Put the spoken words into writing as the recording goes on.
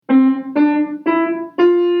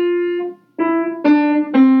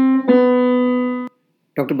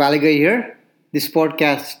Dr. Balagai here. This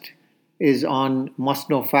podcast is on must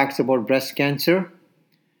know facts about breast cancer.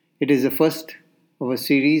 It is the first of a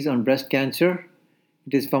series on breast cancer.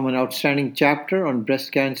 It is from an outstanding chapter on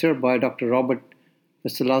breast cancer by Dr. Robert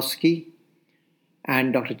Veselowski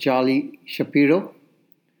and Dr. Charlie Shapiro.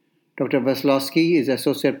 Dr. Veselowski is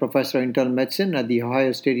Associate Professor of Internal Medicine at The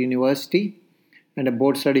Ohio State University and a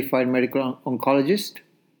board certified medical oncologist.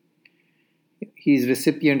 He is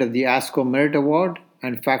recipient of the ASCO Merit Award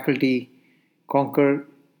and Faculty Conquer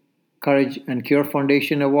Courage and Cure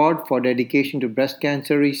Foundation Award for dedication to breast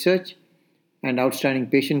cancer research and outstanding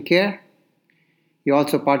patient care. He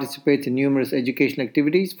also participates in numerous educational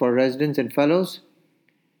activities for residents and fellows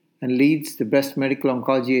and leads the Breast Medical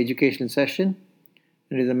Oncology Educational Session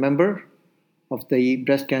and is a member of the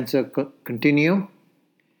Breast Cancer Continuum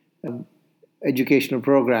educational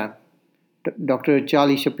program. Dr.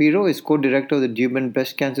 Charlie Shapiro is co-director of the Dubin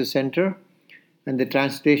Breast Cancer Center and the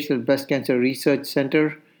Translational Breast Cancer Research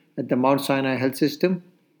Center at the Mount Sinai Health System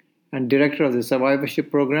and director of the Survivorship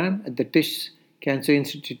Program at the Tisch Cancer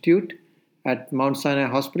Institute at Mount Sinai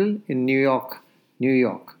Hospital in New York, New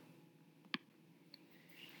York.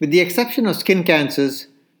 With the exception of skin cancers,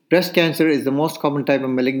 breast cancer is the most common type of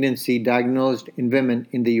malignancy diagnosed in women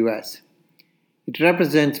in the US. It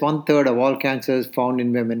represents 1/3 of all cancers found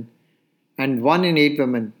in women, and 1 in 8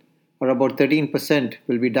 women, or about 13%,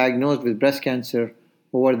 will be diagnosed with breast cancer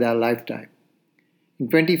over their lifetime. In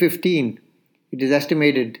 2015, it is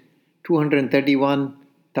estimated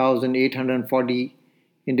 231,840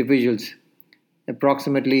 individuals,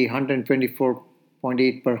 approximately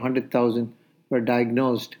 124.8 per 100,000, were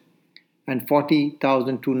diagnosed, and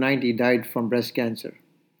 40,290 died from breast cancer.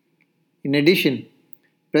 In addition,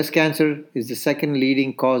 breast cancer is the second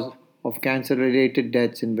leading cause of cancer-related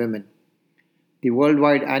deaths in women. The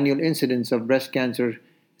worldwide annual incidence of breast cancer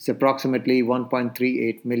is approximately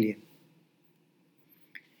 1.38 million.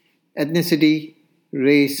 Ethnicity,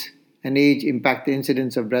 race, and age impact the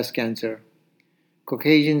incidence of breast cancer.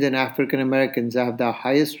 Caucasians and African Americans have the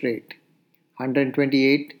highest rate,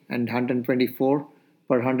 128 and 124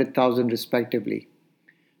 per 100,000 respectively,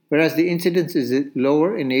 whereas the incidence is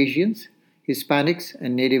lower in Asians, Hispanics,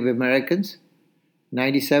 and Native Americans,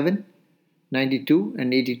 97, 92,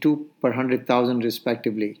 and 82 per 100,000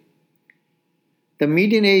 respectively. The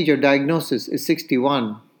median age of diagnosis is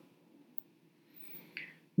 61.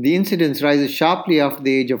 The incidence rises sharply after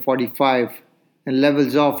the age of 45 and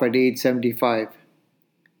levels off at age 75.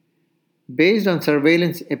 Based on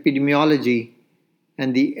surveillance epidemiology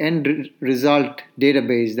and the end result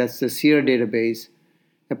database, that's the SEER database,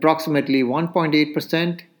 approximately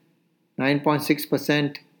 1.8%,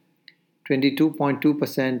 9.6%,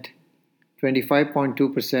 22.2%,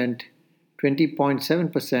 25.2%,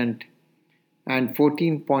 20.7%, and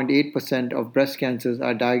 14.8% of breast cancers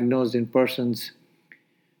are diagnosed in persons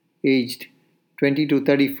aged 20 to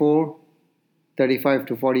 34, 35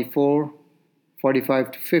 to 44,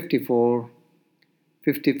 45 to 54,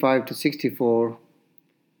 55 to 64,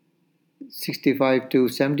 65 to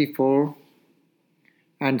 74,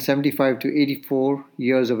 and 75 to 84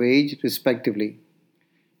 years of age, respectively.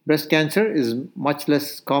 Breast cancer is much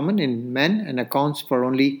less common in men and accounts for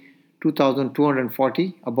only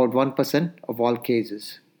 2,240, about 1% of all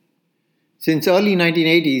cases. Since early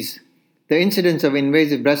 1980s, the incidence of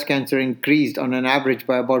invasive breast cancer increased on an average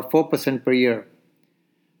by about 4% per year.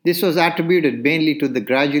 This was attributed mainly to the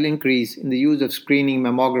gradual increase in the use of screening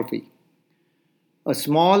mammography. A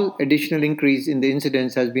small additional increase in the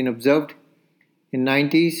incidence has been observed in the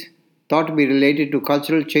 90s, thought to be related to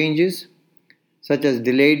cultural changes such as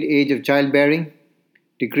delayed age of childbearing,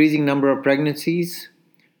 decreasing number of pregnancies,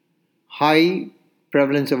 high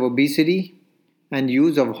prevalence of obesity, and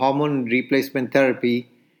use of hormone replacement therapy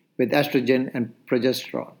with estrogen and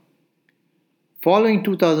progesterone. Following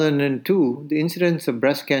 2002, the incidence of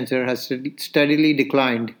breast cancer has steadily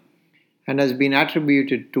declined and has been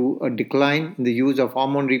attributed to a decline in the use of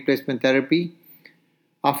hormone replacement therapy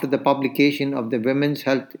after the publication of the Women's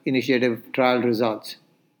Health Initiative trial results.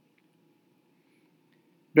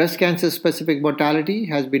 Breast cancer-specific mortality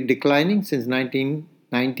has been declining since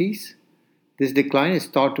 1990s. This decline is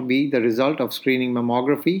thought to be the result of screening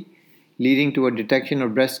mammography, leading to a detection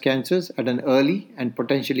of breast cancers at an early and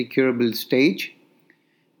potentially curable stage.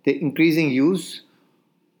 The increasing use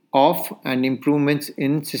of and improvements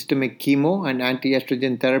in systemic chemo and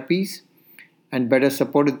anti-estrogen therapies and better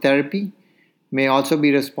supportive therapy may also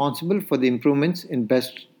be responsible for the improvements in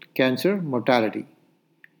breast cancer mortality.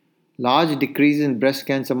 Large decreases in breast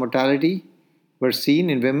cancer mortality were seen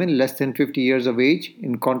in women less than 50 years of age,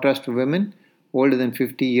 in contrast to women older than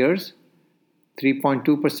 50 years.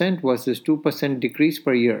 3.2% versus 2% decrease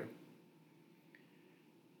per year.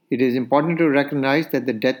 It is important to recognize that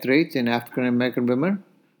the death rates in African American women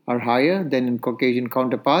are higher than in Caucasian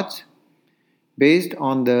counterparts. Based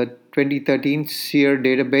on the 2013 SEER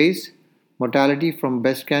database, mortality from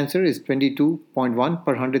breast cancer is 22.1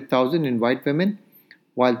 per 100,000 in white women,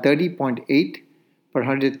 while 30.8 per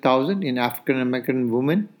 100,000 in African American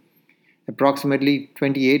women, approximately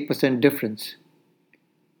 28% difference.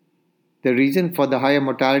 The reason for the higher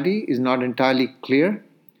mortality is not entirely clear.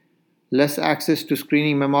 Less access to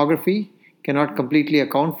screening mammography cannot completely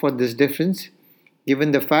account for this difference,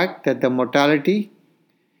 given the fact that the mortality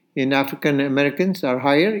in African Americans are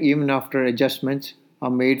higher even after adjustments are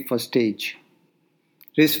made for stage.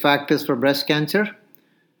 Risk factors for breast cancer.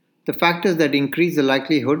 The factors that increase the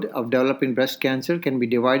likelihood of developing breast cancer can be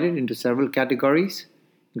divided into several categories,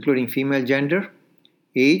 including female gender,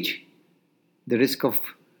 age, the risk of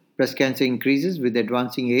breast cancer increases with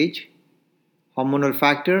advancing age, hormonal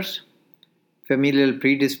factors, familial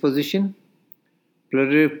predisposition,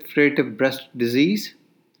 proliferative breast disease,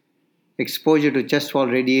 exposure to chest wall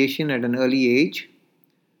radiation at an early age,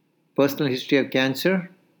 personal history of cancer,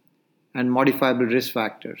 and modifiable risk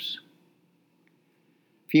factors.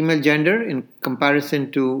 Female gender in comparison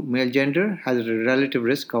to male gender has a relative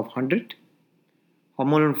risk of 100.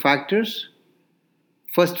 Hormonal factors,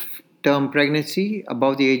 first term pregnancy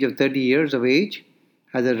above the age of 30 years of age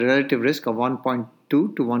has a relative risk of 1.2 to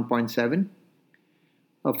 1.7.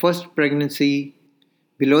 A first pregnancy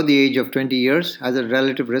below the age of 20 years has a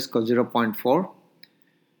relative risk of 0.4.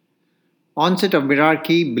 Onset of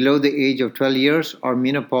menarche below the age of 12 years or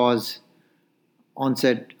menopause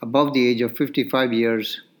onset above the age of 55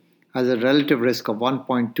 years has a relative risk of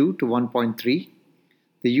 1.2 to 1.3.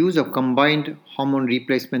 The use of combined hormone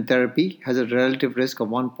replacement therapy has a relative risk of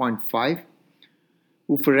 1.5.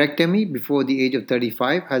 Oophorectomy before the age of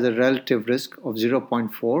 35 has a relative risk of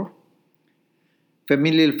 0.4.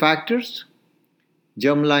 Familial factors,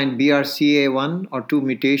 germline BRCA1 or 2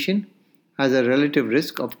 mutation has a relative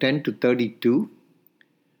risk of 10 to 32.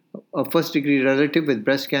 A first degree relative with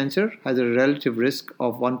breast cancer has a relative risk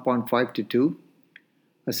of 1.5 to 2.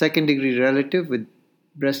 A second degree relative with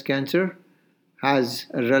breast cancer has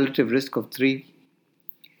a relative risk of 3.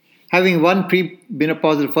 Having one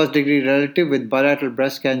premenopausal first degree relative with bilateral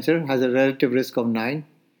breast cancer has a relative risk of 9.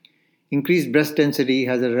 Increased breast density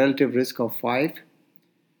has a relative risk of 5.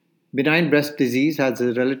 Benign breast disease has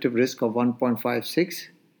a relative risk of 1.56.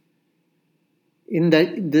 In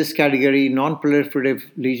this category, non-proliferative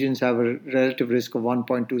lesions have a relative risk of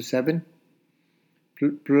 1.27.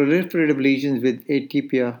 Proliferative lesions with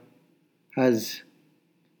atypia has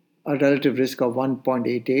a relative risk of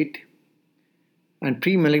 1.88. And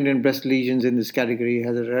pre-malignant breast lesions in this category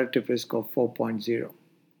has a relative risk of 4.0.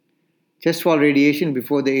 Chest wall radiation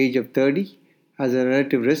before the age of 30 has a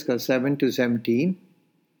relative risk of 7 to 17.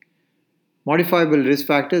 Modifiable risk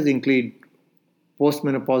factors include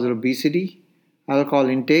postmenopausal obesity, alcohol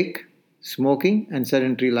intake, smoking, and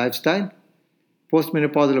sedentary lifestyle.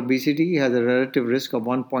 Postmenopausal obesity has a relative risk of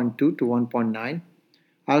 1.2 to 1.9.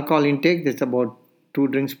 Alcohol intake, that's about 2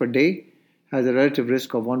 drinks per day, has a relative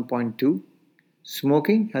risk of 1.2.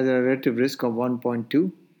 Smoking has a relative risk of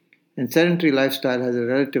 1.2. And sedentary lifestyle has a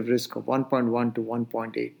relative risk of 1.1 to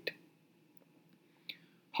 1.8.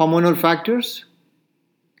 Hormonal factors.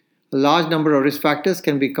 A large number of risk factors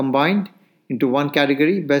can be combined into one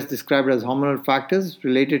category, best described as hormonal factors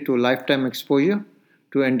related to lifetime exposure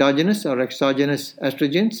to endogenous or exogenous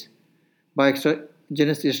estrogens. By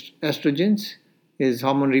exogenous estrogens is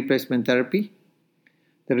hormone replacement therapy.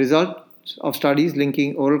 The results of studies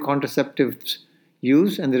linking oral contraceptives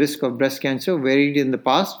use and the risk of breast cancer varied in the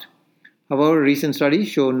past. However, recent studies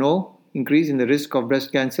show no increase in the risk of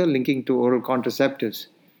breast cancer linking to oral contraceptives.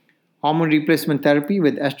 Hormone replacement therapy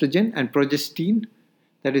with estrogen and progestin,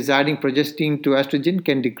 that is, adding progestin to estrogen,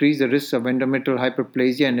 can decrease the risk of endometrial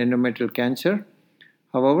hyperplasia and endometrial cancer.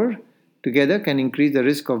 However, together can increase the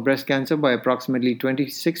risk of breast cancer by approximately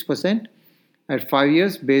 26% at 5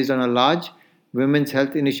 years based on a large Women's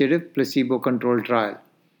Health Initiative placebo-controlled trial.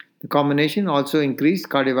 The combination also increased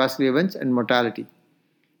cardiovascular events and mortality.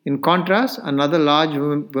 In contrast, another large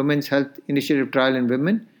Women's Health Initiative trial in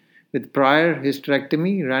women with prior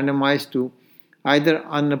hysterectomy randomized to either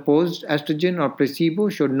unopposed estrogen or placebo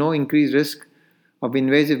showed no increased risk of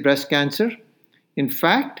invasive breast cancer. In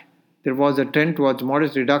fact, there was a trend towards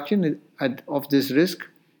modest reduction of this risk.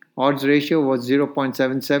 Odds ratio was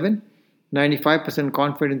 0.77. 95%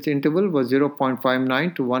 confidence interval was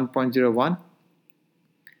 0.59 to 1.01.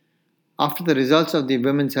 After the results of the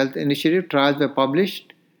Women's Health Initiative trials were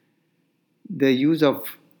published, the use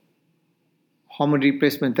of hormone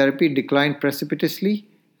replacement therapy declined precipitously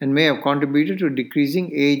and may have contributed to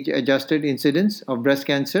decreasing age-adjusted incidence of breast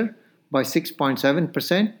cancer by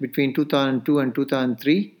 6.7% between 2002 and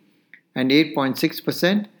 2003 and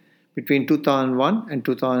 8.6% between 2001 and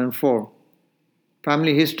 2004.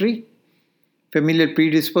 Family history. Familial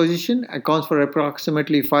predisposition accounts for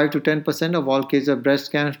approximately 5 to 10% of all cases of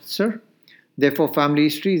breast cancer. Therefore, family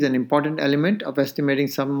history is an important element of estimating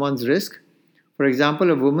someone's risk. For example,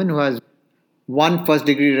 a woman who has one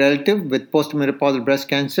first-degree relative with postmenopausal breast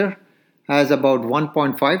cancer has about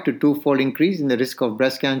 1.5 to 2-fold increase in the risk of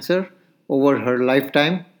breast cancer over her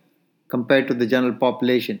lifetime compared to the general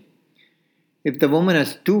population. If the woman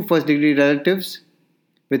has two first-degree relatives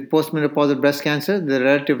with postmenopausal breast cancer, the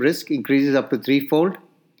relative risk increases up to 3-fold.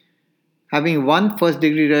 Having one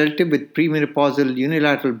first-degree relative with premenopausal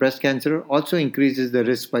unilateral breast cancer also increases the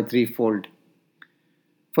risk by 3-fold.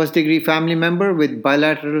 First-degree family member with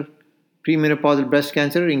bilateral premenopausal breast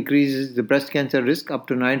cancer increases the breast cancer risk up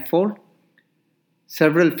to 9-fold.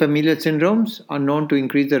 Several familial syndromes are known to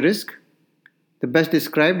increase the risk. The best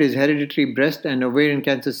described is hereditary breast and ovarian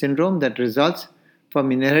cancer syndrome that results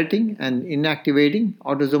from inheriting and inactivating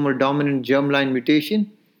autosomal dominant germline mutation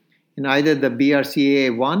in either the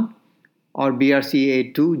BRCA1 or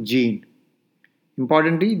BRCA2 gene.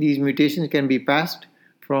 Importantly, these mutations can be passed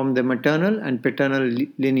from the maternal and paternal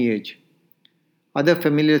lineage. Other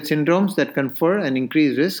familial syndromes that confer an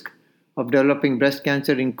increased risk of developing breast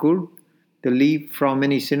cancer include the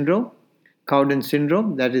Li-Fraumeni syndrome, Cowden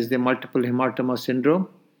syndrome, that is the multiple hematoma syndrome,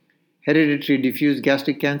 hereditary diffuse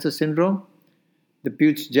gastric cancer syndrome, the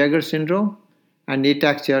Peutz-Jeghers syndrome, and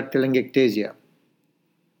ataxia-telangiectasia.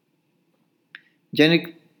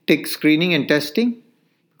 Genetic screening and testing.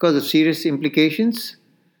 Because of serious implications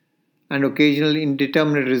and occasional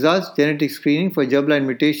indeterminate results, genetic screening for germline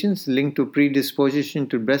mutations linked to predisposition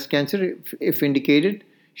to breast cancer, if indicated,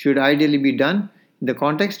 should ideally be done in the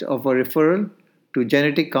context of a referral to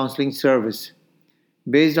genetic counseling service.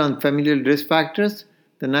 Based on familial risk factors,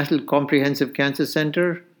 the National Comprehensive Cancer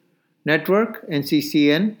Center Network,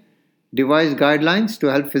 NCCN, devised guidelines to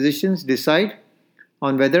help physicians decide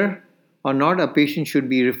on whether or not a patient should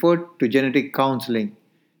be referred to genetic counseling.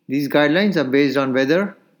 These guidelines are based on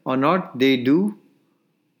whether or not they do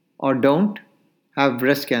or don't have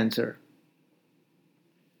breast cancer.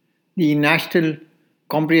 The National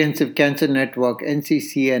Comprehensive Cancer Network,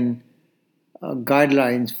 NCCN,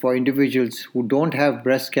 guidelines for individuals who don't have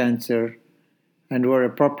breast cancer and who are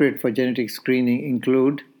appropriate for genetic screening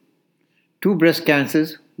include two breast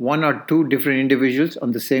cancers, one or two different individuals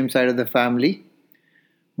on the same side of the family,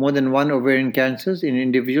 more than one ovarian cancers in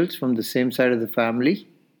individuals from the same side of the family,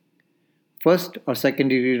 first or second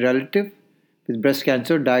degree relative with breast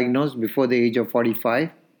cancer diagnosed before the age of 45,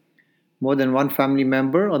 more than one family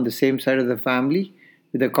member on the same side of the family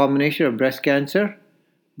with a combination of breast cancer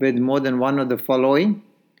with more than one of the following: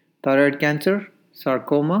 thyroid cancer,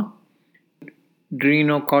 sarcoma,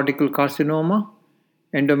 adrenocortical carcinoma,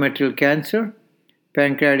 endometrial cancer,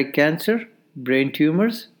 pancreatic cancer, brain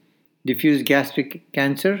tumors, diffuse gastric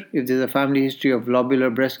cancer if there is a family history of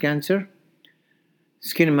lobular breast cancer,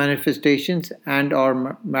 skin manifestations and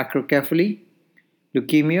or macrocephaly,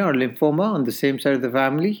 leukemia or lymphoma on the same side of the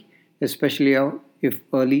family, especially if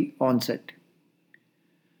early onset.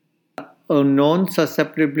 A known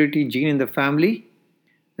susceptibility gene in the family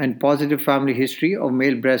and positive family history of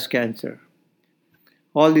male breast cancer.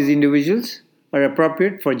 All these individuals are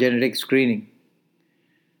appropriate for genetic screening.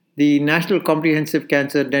 The National Comprehensive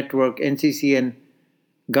Cancer Network, NCCN,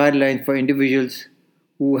 guidelines for individuals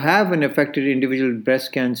who have an affected individual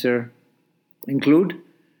breast cancer include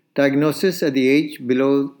diagnosis at the age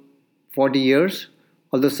below 40 years,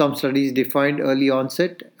 although some studies defined early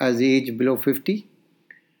onset as the age below 50,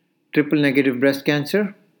 triple negative breast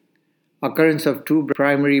cancer, occurrence of two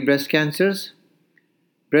primary breast cancers,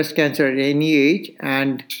 breast cancer at any age,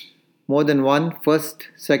 and more than one first,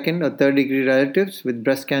 second, or third degree relatives with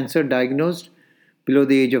breast cancer diagnosed below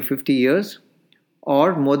the age of 50 years,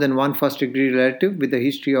 or more than one first degree relative with a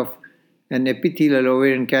history of an epithelial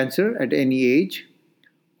ovarian cancer at any age,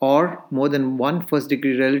 or more than one first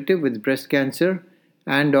degree relative with breast cancer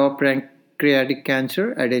and or pancreatic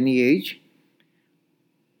cancer at any age,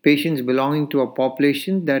 patients belonging to a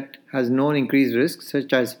population that has known increased risks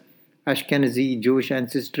such as Ashkenazi Jewish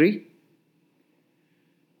ancestry,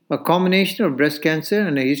 a combination of breast cancer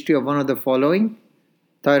and a history of one of the following: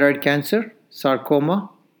 thyroid cancer, sarcoma,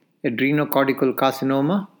 adrenocortical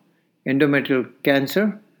carcinoma, endometrial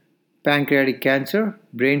cancer, pancreatic cancer,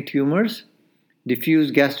 brain tumors, diffuse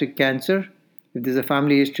gastric cancer, if there is a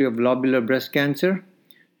family history of lobular breast cancer,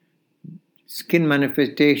 skin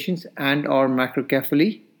manifestations and/or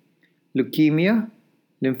macrocephaly, leukemia,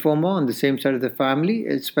 lymphoma on the same side of the family,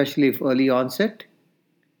 especially if early onset,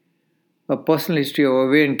 a personal history of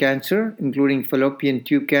ovarian cancer, including fallopian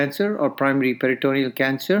tube cancer or primary peritoneal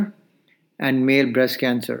cancer, and male breast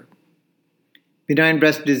cancer. Benign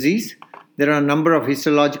breast disease. There are a number of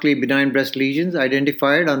histologically benign breast lesions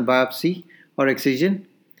identified on biopsy or excision,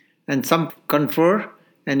 and some confer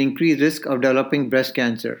an increased risk of developing breast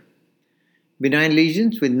cancer. Benign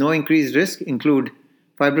lesions with no increased risk include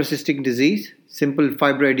fibrocystic disease, simple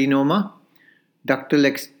fibroadenoma, ductal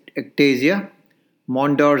ectasia,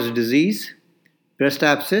 Mondor's disease, breast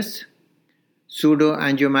abscess,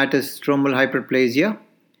 pseudoangiomatous stromal hyperplasia,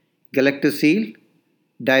 galactosile,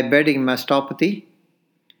 diabetic mastopathy.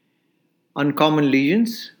 Uncommon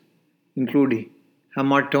lesions include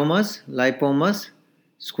hematomas, lipomas,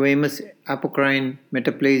 squamous apocrine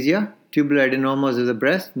metaplasia, tubular adenomas of the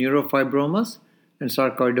breast, neurofibromas, and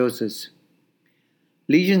sarcoidosis.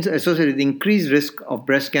 Lesions associated with increased risk of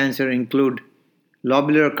breast cancer include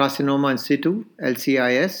lobular carcinoma in situ,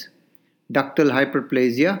 LCIS, ductal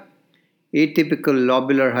hyperplasia, atypical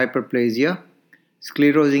lobular hyperplasia,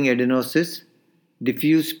 sclerosing adenosis,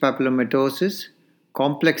 diffuse papillomatosis,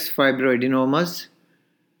 complex fibroadenomas,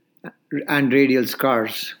 and radial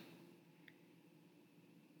scars.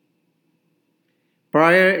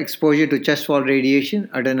 Prior exposure to chest wall radiation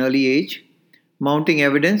at an early age. Mounting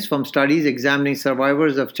evidence from studies examining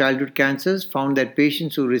survivors of childhood cancers found that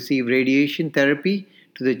patients who receive radiation therapy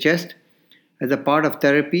to the chest as a part of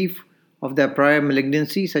therapy of their prior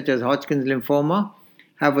malignancy, such as Hodgkin's lymphoma,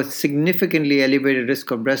 have a significantly elevated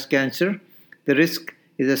risk of breast cancer. The risk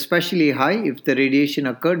is especially high if the radiation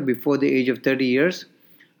occurred before the age of 30 years,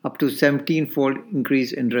 up to 17-fold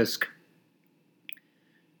increase in risk.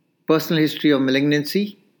 Personal history of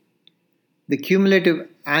malignancy. The cumulative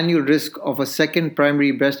annual risk of a second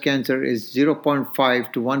primary breast cancer is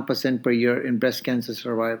 0.5 to 1% per year in breast cancer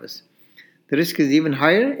survivors. The risk is even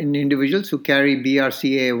higher in individuals who carry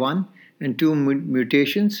BRCA1 and 2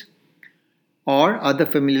 mutations or other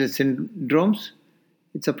familial syndromes.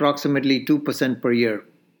 It's approximately 2% per year.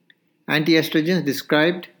 Antiestrogens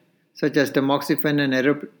described, such as tamoxifen and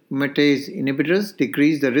aromatase inhibitors,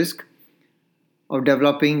 decrease the risk of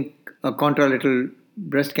developing a contralateral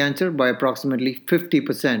breast cancer by approximately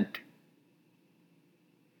 50%.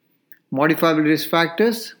 Modifiable risk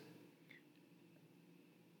factors.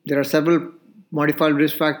 There are several modifiable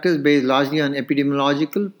risk factors based largely on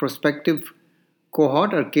epidemiological, prospective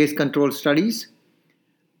cohort or case control studies.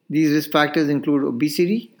 These risk factors include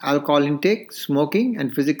obesity, alcohol intake, smoking,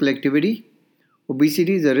 and physical activity.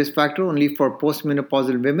 Obesity is a risk factor only for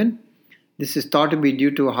postmenopausal women. This is thought to be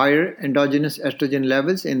due to higher endogenous estrogen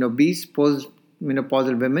levels in obese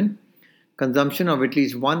postmenopausal women. Consumption of at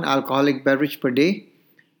least one alcoholic beverage per day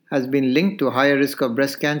has been linked to higher risk of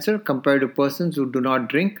breast cancer compared to persons who do not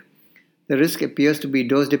drink. The risk appears to be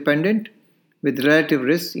dose dependent, with relative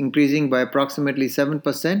risks increasing by approximately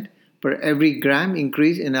 7% per every gram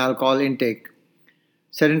increase in alcohol intake.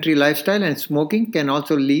 Sedentary lifestyle and smoking can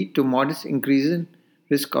also lead to modest increase in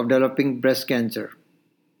risk of developing breast cancer.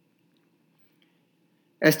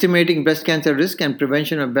 Estimating breast cancer risk and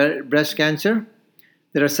prevention of breast cancer.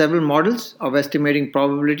 There are several models of estimating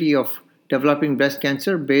probability of developing breast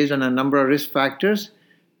cancer based on a number of risk factors,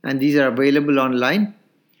 and these are available online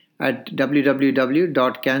at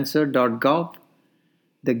www.cancer.gov.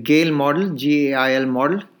 The GAIL model, GAIL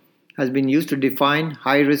model, has been used to define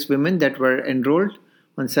high-risk women that were enrolled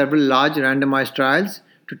on several large randomized trials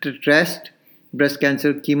to test breast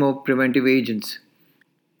cancer chemopreventive agents.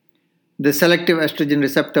 The selective estrogen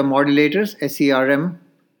receptor modulators, SERM,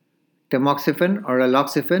 tamoxifen or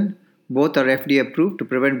aloxafen, both are FDA approved to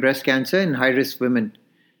prevent breast cancer in high-risk women.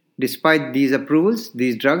 Despite these approvals,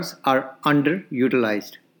 these drugs are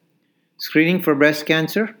underutilized. Screening for breast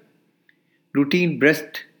cancer. Routine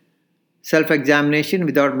breast self-examination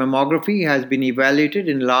without mammography has been evaluated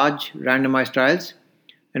in large randomized trials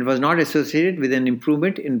and was not associated with an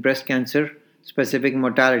improvement in breast cancer specific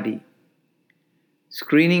mortality.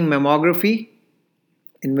 Screening mammography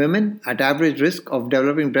in women at average risk of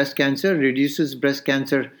developing breast cancer reduces breast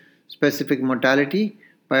cancer specific mortality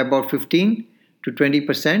by about 15 to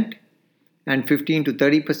 20% and 15 to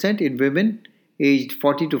 30% in women aged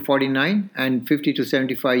 40 to 49 and 50 to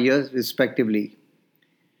 75 years respectively.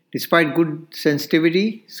 Despite good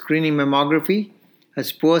sensitivity, screening mammography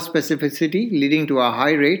has poor specificity, leading to a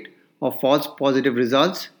high rate of false positive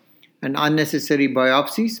results and unnecessary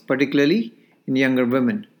biopsies, particularly in younger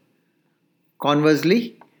women.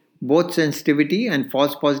 Conversely, both sensitivity and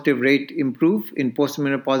false positive rate improve in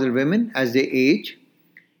postmenopausal women as they age.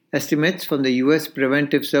 Estimates from the U.S.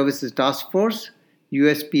 Preventive Services Task Force,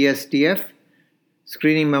 USPSTF,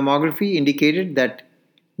 screening mammography indicated that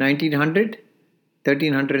 1900,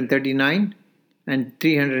 1339, and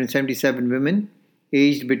 377 women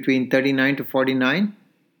aged between 39 to 49,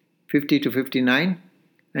 50 to 59,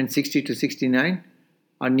 and 60 to 69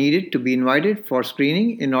 are needed to be invited for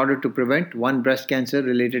screening in order to prevent one breast cancer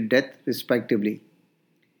related death, respectively.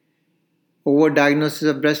 Overdiagnosis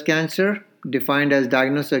of breast cancer, defined as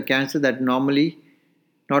diagnosis of cancer that normally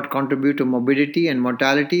not contribute to morbidity and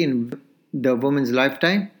mortality in the woman's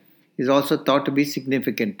lifetime, is also thought to be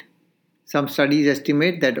significant. Some studies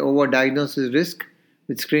estimate that overdiagnosis risk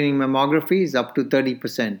with screening mammography is up to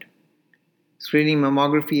 30%. Screening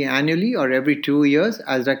mammography annually or every 2 years,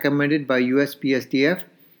 as recommended by USPSTF,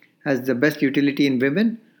 has the best utility in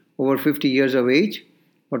women over 50 years of age,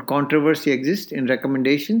 but controversy exists in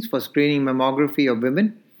recommendations for screening mammography of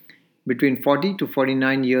women between 40 to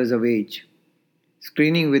 49 years of age.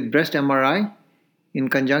 Screening with breast MRI in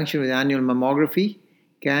conjunction with annual mammography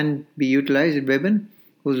can be utilized in women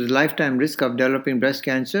whose lifetime risk of developing breast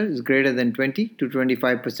cancer is greater than 20 to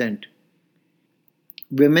 25%.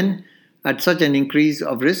 Women at such an increase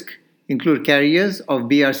of risk include carriers of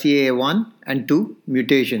BRCA1 and 2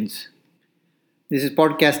 mutations. This is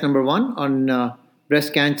podcast number 1 on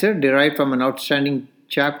breast cancer, derived from an outstanding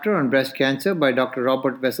chapter on breast cancer by Dr.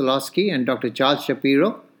 Robert Veselowski and Dr. Charles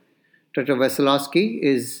Shapiro. Dr. Veselowski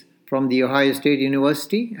is from the Ohio State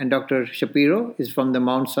University and Dr. Shapiro is from the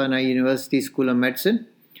Mount Sinai University School of Medicine.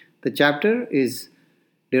 The chapter is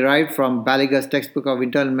derived from Baliga's Textbook of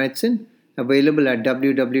Internal Medicine, available at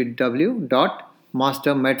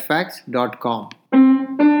www.mastermedfacts.com.